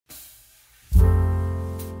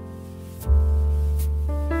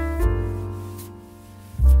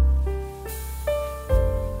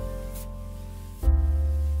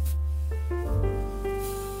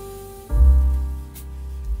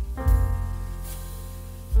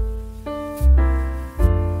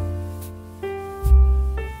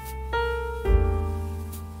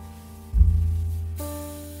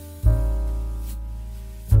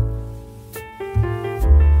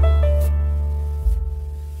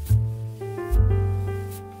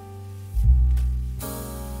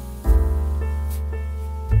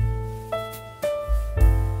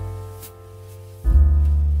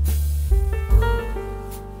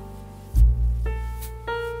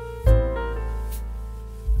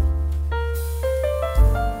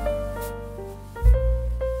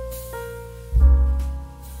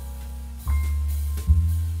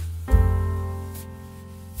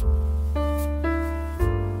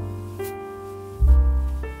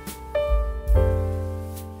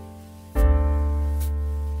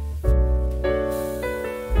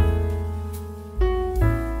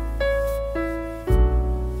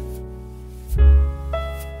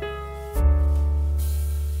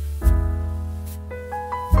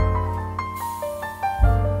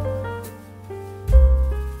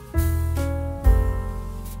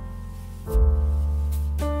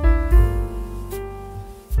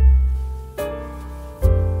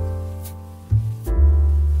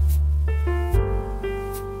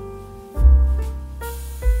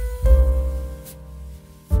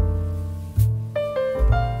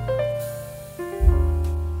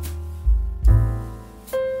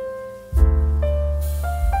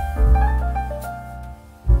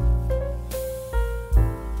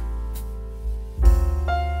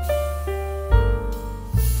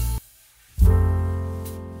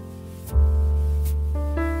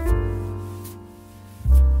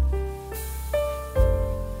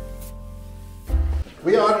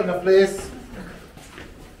We are in a place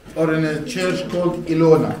or in a church called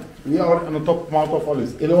Eleona. We are on the top Mount of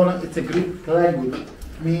Olives. Eleona, it's a Greek language,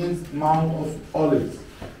 means Mount of Olives.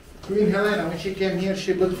 Queen Helena, when she came here,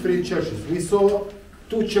 she built 3 churches. We saw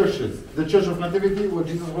 2 churches. The Church of Nativity, where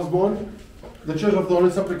Jesus was born. The Church of the Holy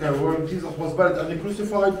Sepulchre, where Jesus was buried and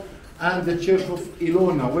crucified. And the Church of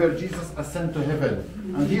Eleona, where Jesus ascended to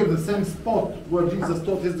heaven. And here the same spot where Jesus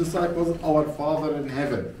taught his disciples, our Father in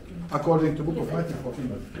heaven, according to book of Matthew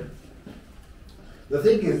 14. The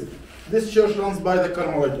thing is, this church runs by the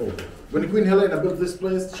Carmelite order. When Queen Helena built this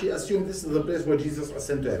place, she assumed this is the place where Jesus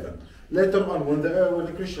ascended to heaven. Later on, when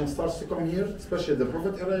the Christian starts to come here, especially the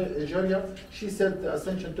prophet Egeria, she said the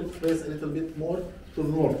ascension took place a little bit more to the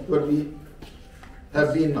north, where we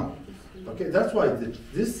have been now. Okay, that's why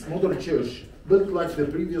this modern church, built like the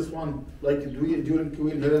previous one, like during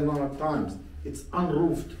Queen Helena times, it's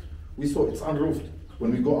unroofed. We saw it's unroofed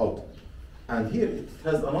when we go out. And here it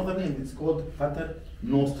has another name, it's called Pater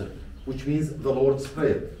Noster, which means the Lord's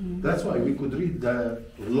Prayer. That's why we could read the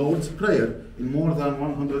Lord's Prayer in more than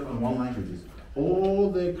 101 languages.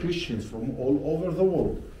 All the Christians from all over the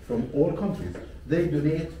world, from all countries, they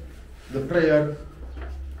donate the prayer.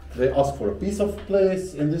 They ask for a piece of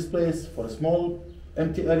place in this place, for a small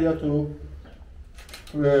empty area to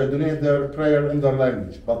donate their prayer in their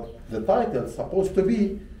language. But the title is supposed to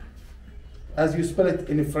be as you spell it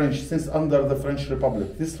in French, since under the French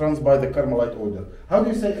Republic. This runs by the Carmelite order. How do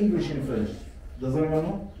you say English in French? Does anyone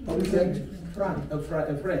know? How do you say English?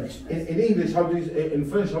 French. In English, how do you in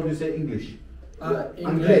French? How do you say English?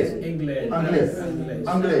 Anglais.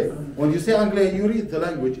 Anglais. When you say Anglais, you read the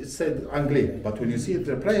language. It said Anglais, but when you see it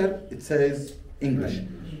in prayer, it says English.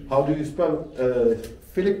 How do you spell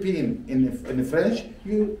Philippine in French?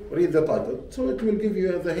 You read the title, so it will give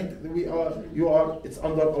you the hint. It's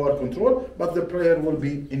under our control, but the prayer will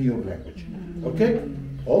be in your language. Okay.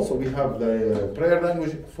 Also, we have the prayer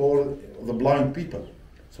language for the blind people.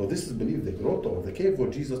 So this is believed the grotto, or the cave where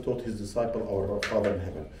Jesus taught his disciple, our Father in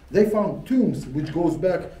heaven. They found tombs which goes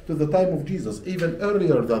back to the time of Jesus, even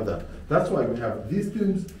earlier than that. That's why we have these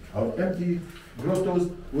tombs, our empty grottos,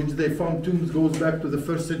 which they found tombs goes back to the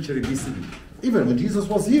 1st century BCE. Even when Jesus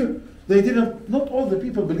was here, not all the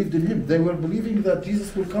people believed in him. They were believing that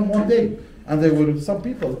Jesus will come one day. And some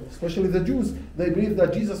people, especially the Jews, they believed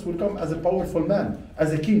that Jesus will come as a powerful man,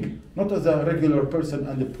 as a king, not as a regular person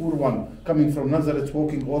and a poor one coming from Nazareth,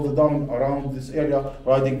 walking all the down around this area,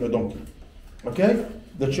 riding a donkey. Okay?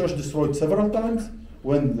 The church destroyed several times.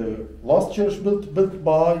 When the last church built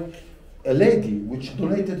by a lady which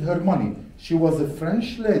donated her money, she was a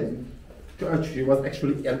French lady, she was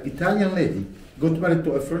actually an Italian lady, got married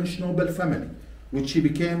to a French noble family, which she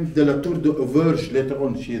became de la Tour de Auvergne later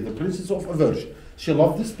on. She is the princess of Auvergne. She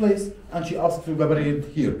loved this place and she asked to be buried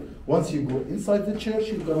here. Once you go inside the church,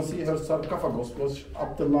 you're going to see her sarcophagus, because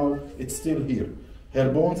up till now it's still here. Her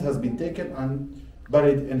bones has been taken and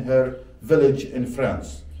buried in her village in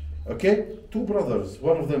France. Okay? 2 brothers,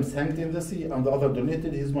 one of them sank in the sea and the other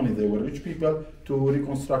donated his money. They were rich people to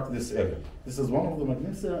reconstruct this area. This is one of the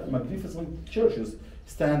magnificent churches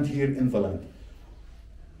stand here in the land.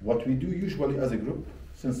 What we do usually as a group,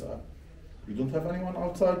 since we don't have anyone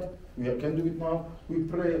outside, we can do it now. We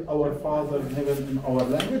pray our Father in heaven in our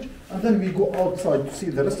language, and then we go outside to see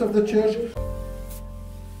the rest of the church.